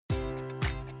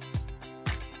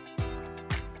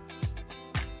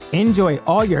Enjoy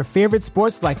all your favorite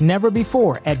sports like never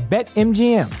before at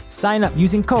BetMGM. Sign up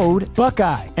using code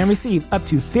Buckeye and receive up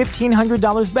to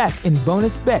 $1,500 back in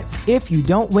bonus bets if you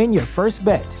don't win your first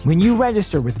bet. When you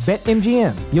register with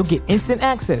BetMGM, you'll get instant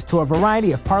access to a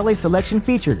variety of parlay selection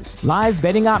features, live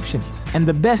betting options, and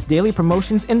the best daily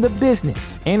promotions in the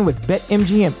business. And with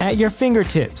BetMGM at your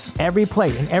fingertips, every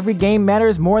play and every game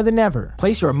matters more than ever.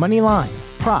 Place your money line,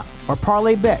 prop, or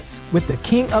parlay bets with the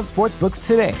king of sportsbooks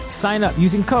today. Sign up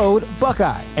using code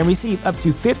Buckeye and receive up to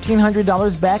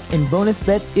 $1,500 back in bonus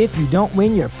bets if you don't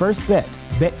win your first bet.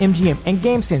 BetMGM and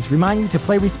GameSense remind you to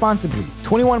play responsibly.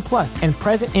 21 plus and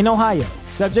present in Ohio,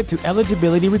 subject to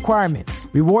eligibility requirements.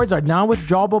 Rewards are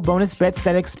non-withdrawable bonus bets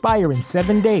that expire in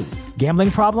 7 days. Gambling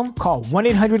problem? Call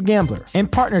 1-800-GAMBLER. In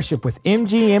partnership with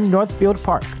MGM Northfield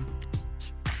Park.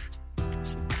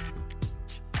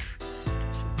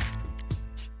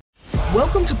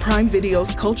 Welcome to Prime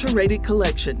Video's Culture-Rated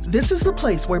Collection. This is the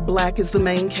place where Black is the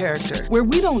main character, where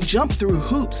we don't jump through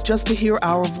hoops just to hear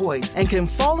our voice, and can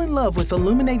fall in love with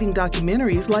illuminating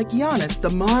documentaries like Giannis, The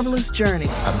Marvelous Journey.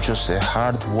 I'm just a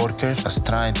hard worker that's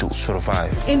trying to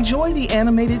survive. Enjoy the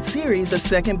animated series, The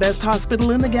Second Best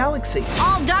Hospital in the Galaxy.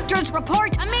 All doctors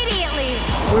report immediately!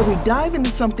 Where we dive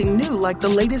into something new like the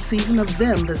latest season of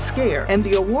Them, The Scare, and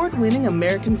the award-winning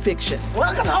American Fiction.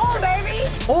 Welcome home, baby!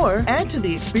 Or add to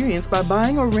the experience by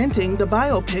buying or renting the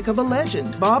biopic of a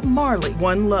legend, Bob Marley,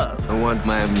 One Love. I want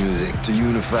my music to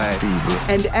unify people.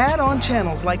 And add on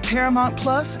channels like Paramount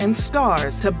Plus and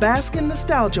Stars to bask in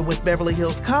nostalgia with Beverly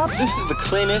Hills Cop. This is the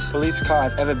cleanest police car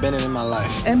I've ever been in my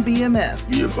life. And BMF.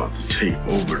 You're about to take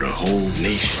over the whole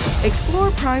nation.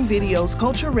 Explore Prime Video's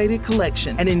Culture-Rated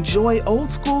Collection and enjoy old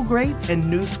school greats and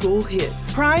new school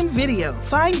hits. Prime Video.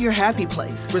 Find your happy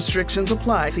place. Restrictions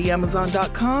apply. See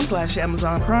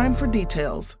Amazon.com/Amazon Prime for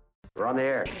details. We're on the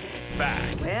air. Back.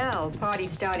 Well,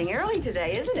 party's starting early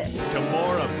today, isn't it? To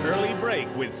more of Early Break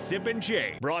with Sip and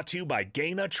Jay. Brought to you by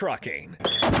Gaina Trucking.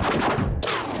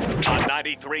 On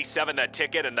 93.7 The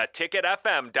Ticket and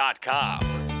theticketfm.com.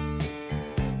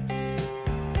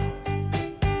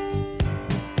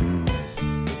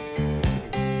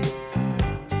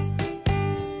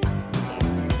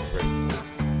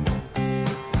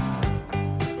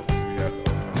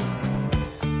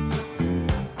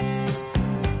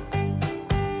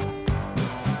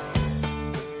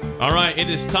 All right, it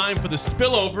is time for the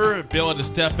spillover. Bill had to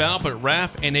step out, but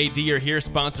Raff and AD are here,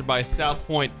 sponsored by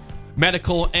SouthPointe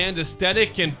Medical and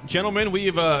Aesthetic. And gentlemen,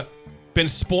 we've been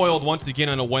spoiled once again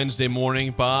on a Wednesday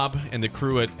morning. Bob and the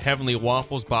crew at Heavenly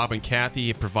Waffles, Bob and Kathy,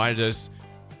 have provided us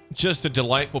just a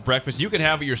delightful breakfast. You can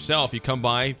have it yourself. You come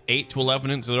by 8 to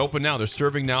 11, and they're open now. They're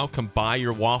serving now. Come buy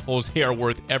your waffles. They are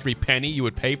worth every penny you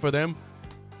would pay for them.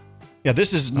 Yeah,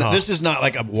 this is not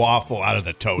like a waffle out of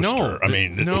the toaster. No, I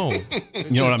mean, no.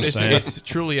 You know what I'm saying? It's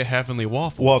truly a heavenly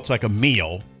waffle. Well, it's like a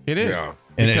meal. It is. Yeah.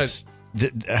 And because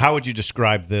how would you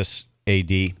describe this, AD?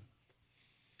 You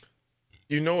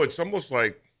know, it's almost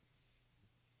like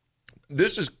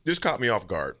this caught me off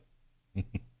guard.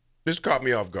 This caught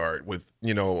me off guard with,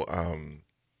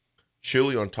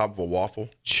 chili on top of a waffle.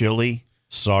 Chili,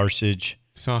 sausage.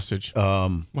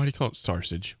 Why do you call it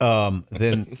sausage? Then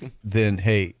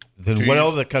what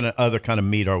other kind of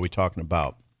meat are we talking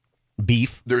about?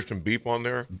 Beef. There's some beef on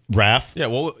there. Raff. Yeah.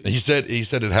 Well, he said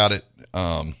it had it.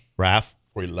 Raff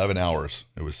for 11 hours.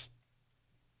 It was.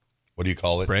 What do you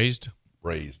call it? Braised.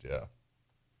 Braised. Yeah.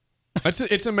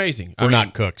 It's amazing. We're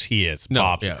not cooks. He is. No,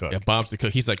 Bob's the cook. Yeah, Bob's the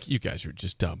cook. He's like, you guys are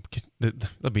just dumb.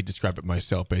 Let me describe it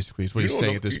myself. Basically, is what he's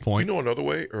saying at this point. You know, another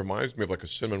way it reminds me of like a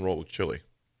cinnamon roll with chili.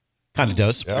 Kind of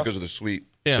does. Yeah. Because of the sweet.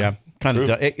 Yeah. Kind of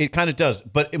does. It kind of does,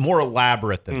 but more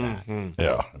elaborate than that.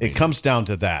 Yeah. It comes down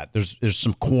to that. There's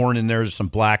some corn in there. There's some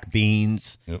black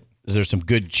beans. Yep. There's some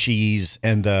good cheese.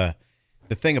 And the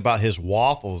thing about his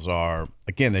waffles are,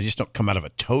 again, they just don't come out of a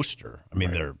toaster. I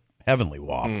mean, they're heavenly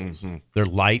waffles. Mm-hmm. They're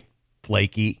light,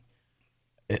 flaky.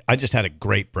 I just had a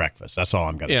great breakfast. That's all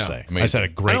I'm going to say. Amazing. I just had a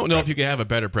great I don't know breakfast. if you could have a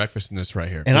better breakfast than this right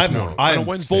here. And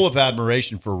I'm full of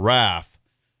admiration for Raff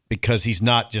because he's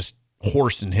not just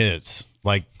horsing his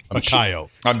like a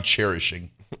coyote. I'm cherishing.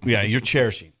 Yeah, you're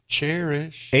cherishing.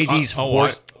 Cherish. AD's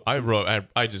horse. I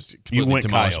just completely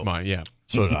demolished mine. Yeah.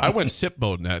 So did I. I went sip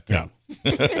mode in that thing.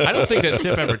 Yeah. I don't think that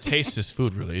sip ever tastes his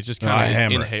food, really. It just kind of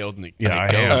is inhaled and it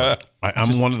goes.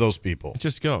 I'm one of those people. It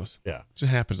just goes. Yeah. It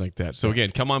just happens like that. So, again,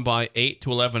 come on by 8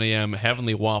 to 11 a.m.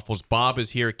 Heavenly Waffles. Bob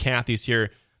is here. Kathy's here.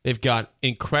 They've got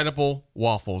incredible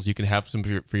waffles. You can have some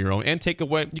for your own. And take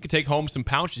away. You can take home some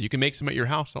pouches. You can make some at your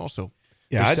house also.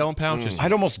 Yeah, They're selling pouches.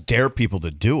 I'd almost dare people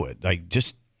to do it.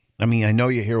 I mean, I know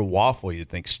you hear waffle, you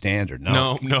think standard.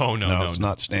 No, it's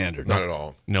not standard. Not at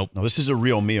all. Nope. No, this is a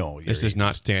real meal. This is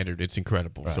not standard. It's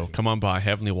incredible. Right. So come on by.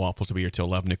 Heavenly Waffles will be here till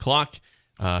 11 o'clock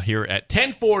here at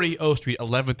 1040 O Street,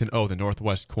 11th and O, the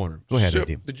northwest corner. Go ahead, So,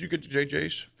 Eddie. did you get to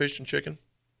JJ's Fish and Chicken?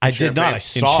 I did not. I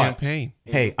saw it. Champagne.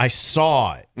 Hey, I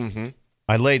saw it. Mm-hmm.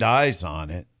 I laid eyes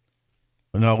on it.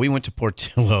 No, we went to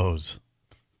Portillo's.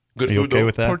 Good Are you food, okay though?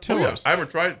 with that? Portillo's. Oh, yeah. I haven't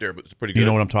tried it there, but it's pretty good. You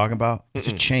know what I'm talking about? It's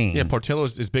a chain. Yeah,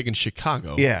 Portillo's is big in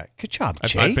Chicago. Yeah, good job,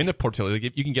 Jake. I've been to Portillo's.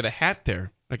 You can get a hat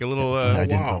there, like a little. I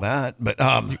didn't know that, but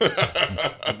I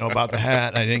know about the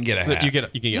hat. I didn't get a hat. You can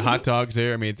get hot dogs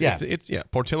there. I mean, it's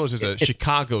Portillo's is a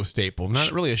Chicago staple,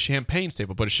 not really a Champagne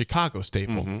staple, but a Chicago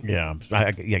staple. Mm-hmm. Yeah,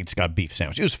 it's got a beef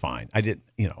sandwich. It was fine. I didn't.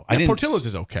 Portillo's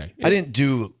is okay. I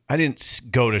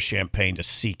didn't go to Champagne to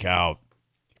seek out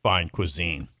fine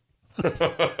cuisine.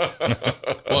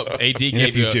 Well, AD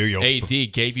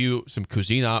gave you some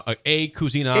cuisine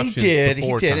options. He did.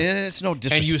 And it's no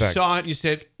disrespect. And you saw it. And you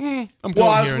said, "I'm going here."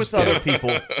 I was with instead. other people.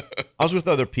 I was with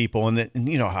other people, and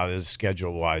you know how it is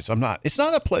schedule wise. It's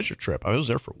not a pleasure trip. I was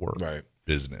there for work. Right.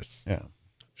 Business. Yeah.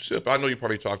 Sip, I know you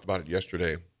probably talked about it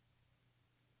yesterday.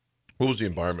 What was the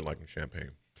environment like in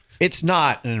Champaign? It's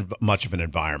not much of an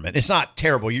environment. It's not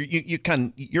terrible.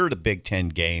 You're the Big Ten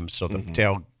game, so the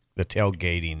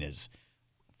tailgating is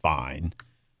fine.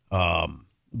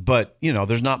 But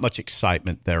there's not much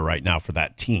excitement there right now for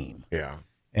that team. Yeah.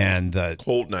 And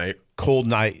cold night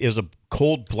is a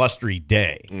cold, blustery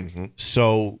day. Mm-hmm.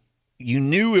 So you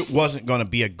knew it wasn't going to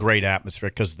be a great atmosphere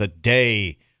because the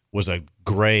day was a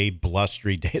gray,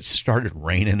 blustery day. It started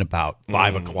raining about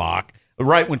 5 o'clock,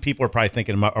 right when people are probably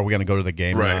thinking, are we going to go to the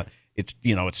game? Right. Or not? It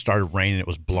started raining. It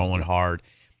was blowing hard.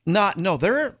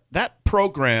 That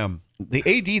program, the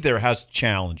AD there has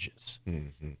challenges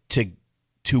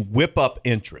to whip up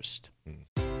interest.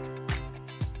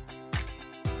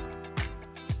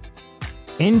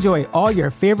 Enjoy all your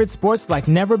favorite sports like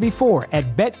never before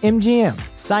at BetMGM.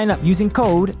 Sign up using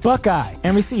code Buckeye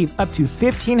and receive up to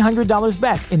 $1,500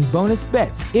 back in bonus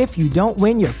bets if you don't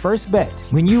win your first bet.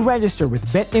 When you register with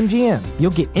BetMGM, you'll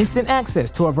get instant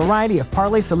access to a variety of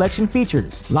parlay selection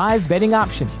features, live betting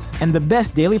options, and the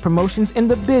best daily promotions in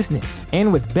the business.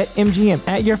 And with BetMGM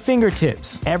at your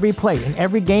fingertips, every play and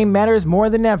every game matters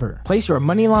more than ever. Place your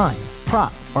money line,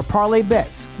 prop, or parlay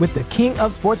bets with the king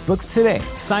of sportsbooks today.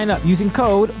 Sign up using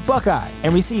code Buckeye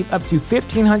and receive up to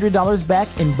 $1,500 back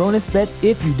in bonus bets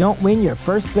if you don't win your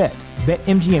first bet.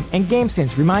 BetMGM and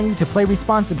GameSense remind you to play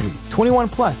responsibly. 21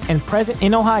 plus and present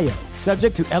in Ohio,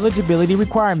 subject to eligibility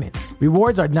requirements.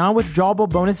 Rewards are non-withdrawable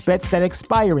bonus bets that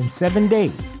expire in 7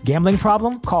 days. Gambling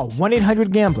problem? Call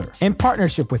 1-800-GAMBLER. In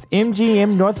partnership with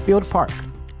MGM Northfield Park.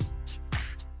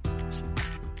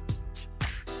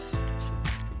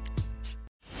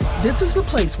 This is the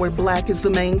place where Black is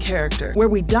the main character, where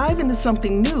we dive into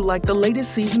something new like the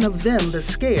latest season of Them, The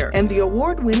Scare, and the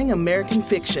award-winning American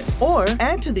Fiction. Or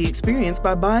add to the experience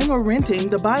by buying or renting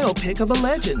the biopic of a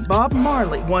legend, Bob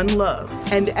Marley, One Love.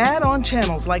 And add on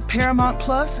channels like Paramount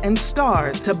Plus and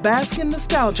Stars to bask in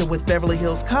nostalgia with Beverly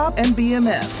Hills Cop and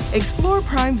BMF. Explore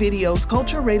Prime Video's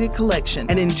culture-rated collection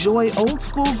and enjoy old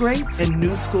school greats and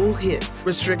new school hits.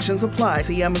 Restrictions apply.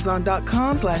 See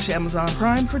Amazon.com/Amazon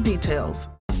Prime for details.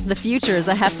 The future is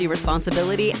a hefty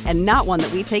responsibility and not one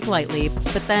that we take lightly,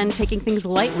 but then taking things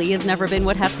lightly has never been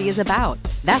what Hefty is about.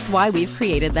 That's why we've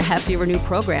created the Hefty Renew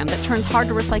program that turns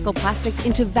hard-to-recycle plastics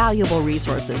into valuable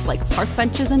resources like park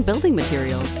benches and building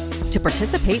materials. To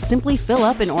participate, simply fill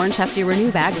up an orange Hefty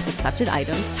Renew bag with accepted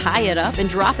items, tie it up, and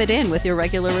drop it in with your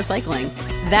regular recycling.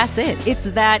 That's it. It's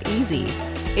that easy.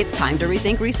 It's time to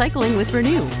rethink recycling with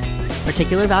Renew.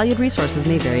 Particular valued resources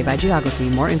may vary by geography.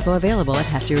 More info available at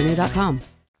heftyrenew.com.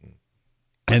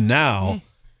 And now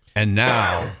there's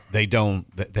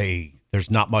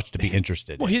not much to be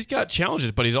interested in. Well, he's got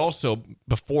challenges, but he's also,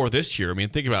 before this year, I mean,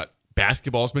 think about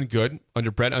basketball's been good under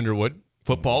Brett Underwood.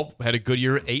 Football had a good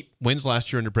year, 8 wins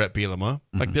last year under Brett Bielema.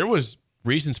 Like, there was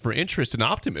reasons for interest and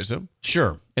optimism.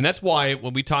 Sure. And that's why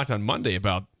when we talked on Monday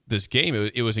about this game,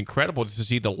 it was incredible to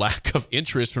see the lack of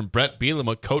interest from Brett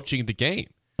Bielema coaching the game.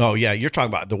 Oh, yeah. You're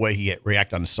talking about the way he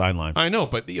reacted on the sideline. I know,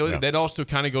 but that also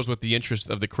kind of goes with the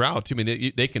interest of the crowd, too. I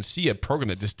mean, they can see a program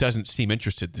that just doesn't seem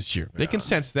interested this year. They can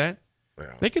sense that.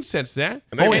 Yeah. They can sense that.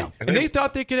 And they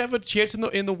thought they could have a chance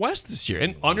in the West this year.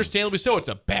 And understandably so. It's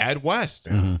a bad West.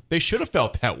 Yeah. They should have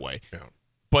felt that way. Yeah.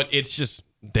 But it's just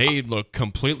they look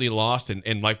completely lost.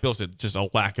 And like Bill said, just a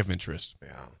lack of interest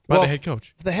by the head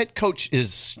coach. The head coach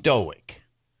is stoic.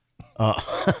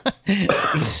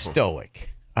 He's stoic.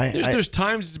 There's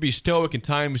times to be stoic and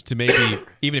times to maybe,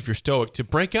 even if you're stoic, to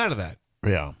break out of that.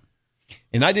 Yeah.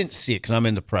 And I didn't see it because I'm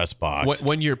in the press box.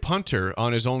 When your punter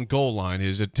on his own goal line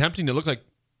is attempting to look like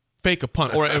fake a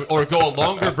punt or go a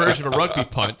longer version of a rugby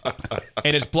punt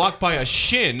and is blocked by a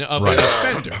shin of a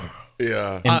defender.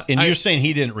 Yeah. And you're saying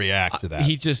he didn't react to that.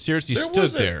 He just seriously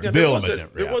stood there. Yeah,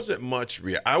 there wasn't much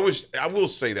react. I will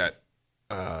say that,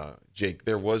 Jake,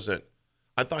 there wasn't.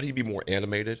 I thought he'd be more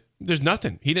animated. There's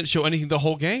nothing. He didn't show anything the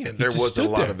whole game. And there wasn't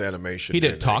a lot of animation. He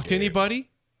didn't talk to anybody.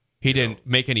 He didn't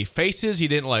make any faces. He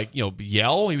didn't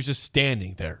yell. He was just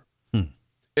standing there.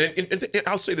 And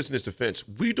I'll say this in his defense: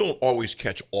 we don't always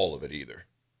catch all of it either.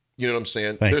 You know what I'm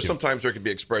saying? There's sometimes there can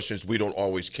be expressions we don't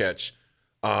always catch.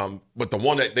 But the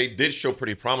one that they did show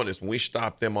pretty prominent is when we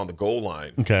stopped them on the goal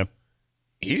line. Okay.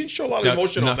 He didn't show a lot of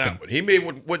emotion on that one. He may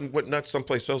went nuts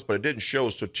someplace else, but it didn't show.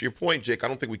 So to your point, Jake, I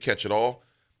don't think we catch it all,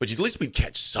 but at least we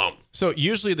catch some. So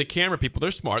usually the camera people, they're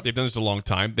smart. They've done this a long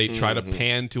time. They try to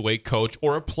pan to a coach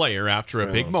or a player after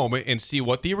a big moment and see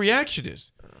what the reaction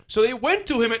is. So they went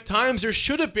to him at times. There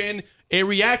should have been a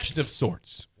reaction of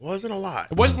sorts. Wasn't a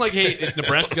lot. It wasn't like, hey,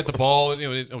 Nebraska got the ball.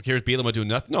 Here's Bielema doing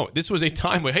nothing. No, this was a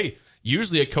time where, hey,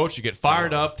 usually a coach would get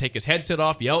fired up, take his headset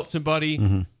off, yell at somebody,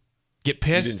 get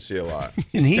pissed. You didn't see a lot.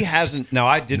 And he hasn't. Now,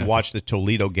 I did watch the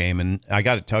Toledo game, and I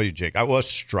got to tell you, Jake, I was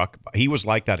struck. He was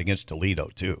like that against Toledo,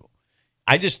 too.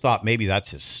 I just thought maybe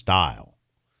that's his style.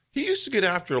 He used to get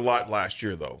after a lot last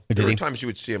year, though. There were times you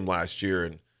would see him last year,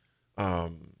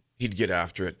 and he'd get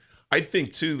after it. I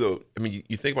think, too, though, I mean,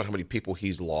 you think about how many people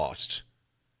he's lost,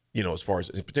 as far as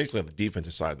potentially on the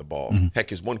defensive side of the ball. Heck,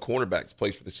 his one cornerback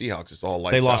plays for the Seahawks. It's all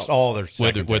lights out. They lost all their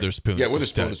secondary. Witherspoon. Yeah,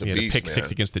 Witherspoon is a beast, he had a pick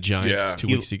six against the Giants 2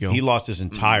 weeks ago. He lost his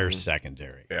entire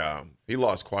secondary. Yeah, he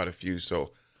lost quite a few.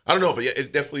 So, I don't know, but yeah,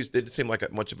 it definitely didn't seem like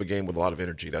much of a game with a lot of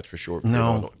energy, that's for sure.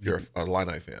 No. If you're a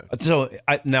Illini fan. So,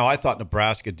 I thought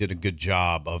Nebraska did a good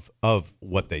job of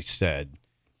what they said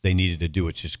they needed to do,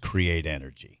 which is create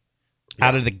energy. Yeah.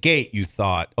 Out of the gate, you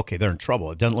thought, okay, they're in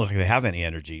trouble. It doesn't look like they have any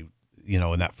energy,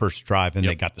 in that first drive, and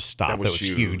they got the stop. That was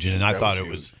huge. And I thought it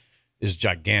was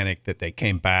gigantic that they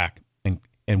came back and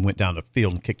went down the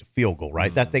field and kicked a field goal,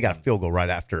 right? That they got a field goal right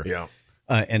after. Yeah.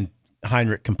 And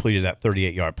Heinrich completed that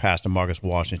 38-yard pass to Marcus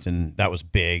Washington. That was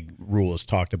big. Rule has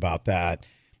talked about that.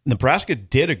 Nebraska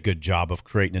did a good job of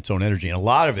creating its own energy, and a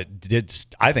lot of it did.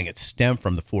 I think it stemmed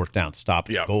from the fourth down stop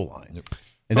at the goal line. Yep.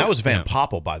 And that was Van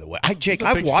Poppel, by the way.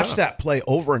 I've watched that play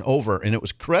over and over, and it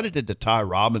was credited to Ty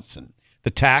Robinson. The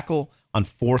tackle on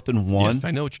 4th and 1. Yes, I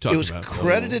know what you're talking about. It was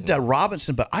credited to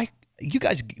Robinson, but you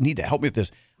guys need to help me with this.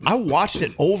 I watched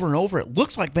it over and over. It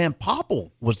looks like Van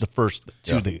Poppel was the first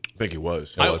to the. I think he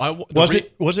was.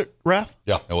 Was it, Raff?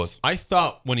 Yeah, it was. I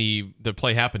thought when the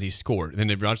play happened, he scored. And then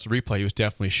they watched the replay, he was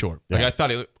definitely short. Yeah. I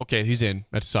thought, okay, he's in.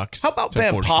 That sucks. How about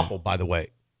Van Poppel, by the way?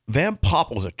 Van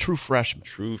Poppel is a true freshman.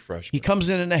 He comes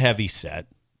in a heavy set.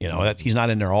 He's not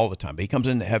in there all the time, but he comes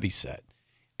in a heavy set.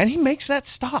 And he makes that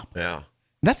stop. Yeah.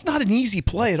 That's not an easy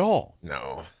play at all.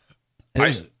 No.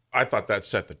 I thought that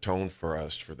set the tone for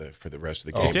us for the rest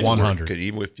of the game. 100.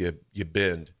 Even if you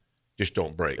bend, just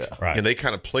don't break. Yeah, right. And they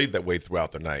kind of played that way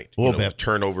throughout the night. A little bit.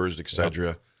 Turnovers, etc.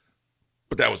 Yep.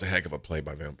 But that was a heck of a play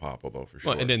by Van Poppel, though, for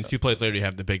sure. Well, and then 2 plays later, you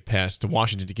have the big pass to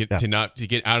Washington to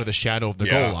get out of the shadow of the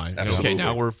goal line. Okay,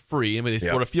 now we're free. I mean, they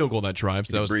scored a field goal that drive,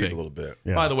 so that was breathe big. A little bit.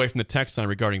 Yeah. By the way, from the text line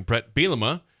regarding Brett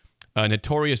Bielema,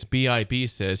 Notorious B.I.B.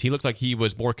 says he looked like he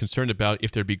was more concerned about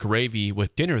if there'd be gravy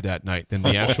with dinner that night than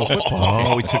the actual football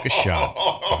game. We took a shot.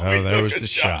 There was the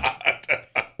shot.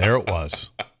 There it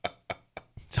was.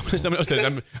 Someone else says, I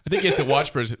think he has to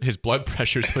watch for his blood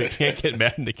pressure so he can't get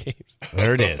mad in the games.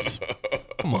 There it is.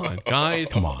 Come on, guys.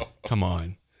 Come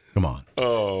on.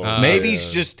 Oh, maybe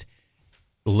he's just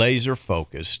laser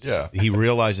focused. Yeah. He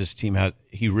realizes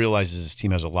his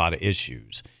team has a lot of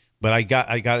issues. But I got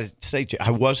to say,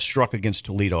 I was struck against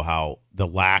Toledo how the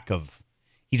lack of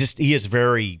he's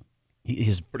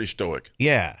pretty stoic.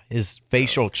 Yeah, his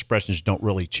facial expressions don't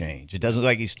really change. It doesn't look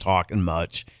like he's talking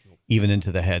much, even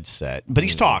into the headset. But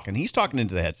he's talking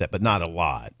into the headset, but not a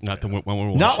lot. Not the when we're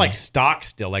watching. Not like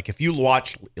Stockstill. Like if you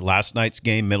watch last night's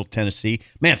game, Middle Tennessee,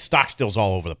 man, Stockstill's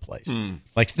all over the place.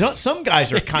 Like some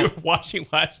guys are kind of watching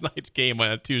last night's game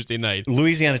on a Tuesday night.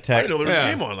 Louisiana Tech. I didn't know there was a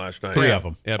game on last night. 3 of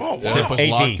them. Yeah. Oh, wow. Zip was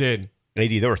locked in. AD,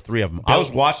 there were 3 of them. I was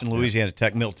watching Louisiana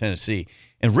Tech, Middle Tennessee,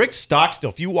 and Rick Stockstill.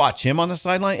 If you watch him on the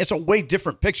sideline, it's a way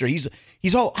different picture. He's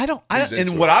all I don't.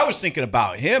 And what I was thinking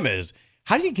about him is,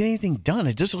 how do you get anything done?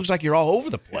 It just looks like you're all over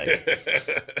the place.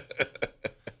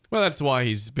 Well, that's why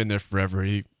he's been there forever.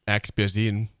 He acts busy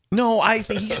and. No, I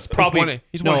think he's probably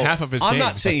he's won half of his games. I'm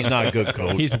not saying he's not a good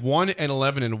coach. He's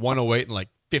 1-11 and 108 in like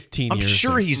 15 years. I'm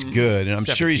sure he's good, and I'm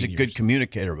sure he's a good years.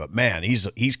 communicator. But man,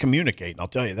 he's communicating. I'll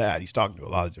tell you that. He's talking to a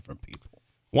lot of different people.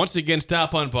 Once again,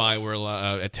 stop on by. We're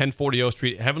at 1040 O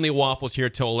Street. Heavenly Waffles here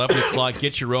till 11 o'clock.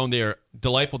 Get your own. They are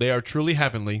delightful. They are truly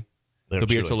heavenly. They'll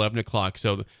be here till 11 o'clock.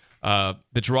 So the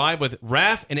drive with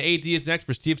Raff and AD is next.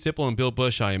 For Steve Sipple and Bill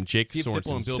Bush, I am Jake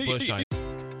Sorensen.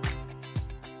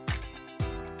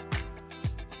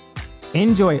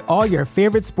 Enjoy all your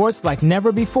favorite sports like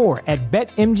never before at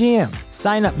BetMGM.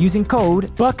 Sign up using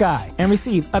code Buckeye and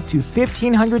receive up to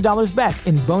 $1,500 back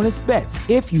in bonus bets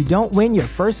if you don't win your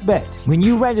first bet. When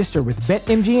you register with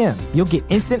BetMGM, you'll get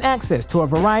instant access to a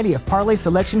variety of parlay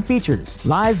selection features,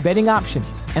 live betting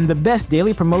options, and the best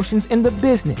daily promotions in the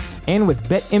business. And with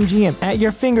BetMGM at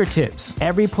your fingertips,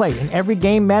 every play and every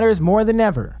game matters more than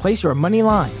ever. Place your money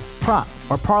line, prop,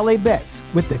 or parlay bets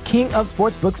with the king of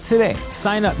sportsbooks today.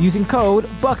 Sign up using code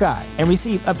Buckeye and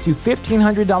receive up to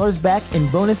 $1,500 back in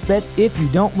bonus bets if you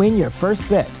don't win your first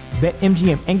bet.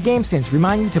 BetMGM and GameSense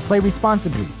remind you to play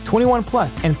responsibly. 21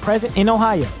 plus and present in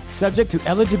Ohio, subject to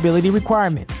eligibility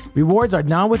requirements. Rewards are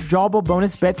non-withdrawable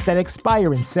bonus bets that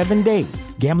expire in 7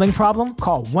 days. Gambling problem?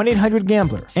 Call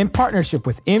 1-800-GAMBLER. In partnership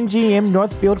with MGM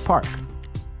Northfield Park.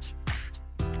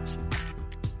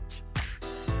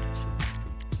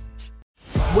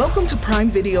 Welcome to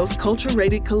Prime Video's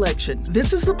culture-rated collection.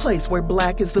 This is the place where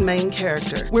Black is the main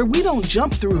character, where we don't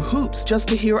jump through hoops just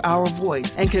to hear our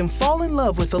voice, and can fall in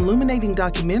love with illuminating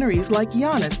documentaries like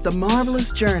Giannis, The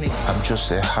Marvelous Journey. I'm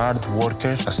just a hard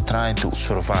worker that's trying to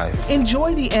survive.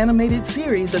 Enjoy the animated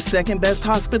series, The Second Best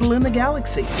Hospital in the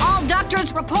Galaxy. All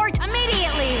doctors report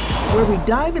immediately. Where we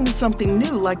dive into something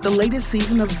new like the latest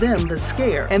season of Them, The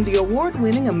Scare, and the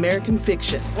award-winning American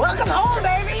Fiction. Welcome home,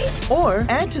 baby. Or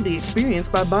add to the experience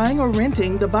by buying or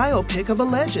renting the biopic of a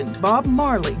legend, Bob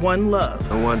Marley, One Love.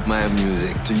 I want my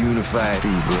music to unify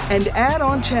people. And add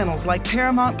on channels like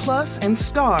Paramount Plus and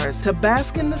Stars to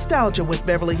bask in nostalgia with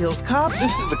Beverly Hills Cop.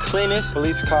 This is the cleanest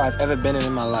police car I've ever been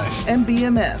in my life. And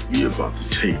BMF. You're about to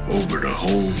take over the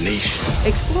whole nation.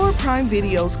 Explore Prime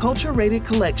Video's culture-rated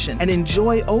collection and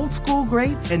enjoy old school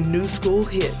greats and new school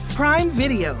hits. Prime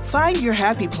Video. Find your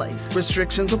happy place.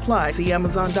 Restrictions apply. See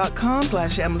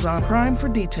Amazon.com/Amazon Prime for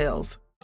details.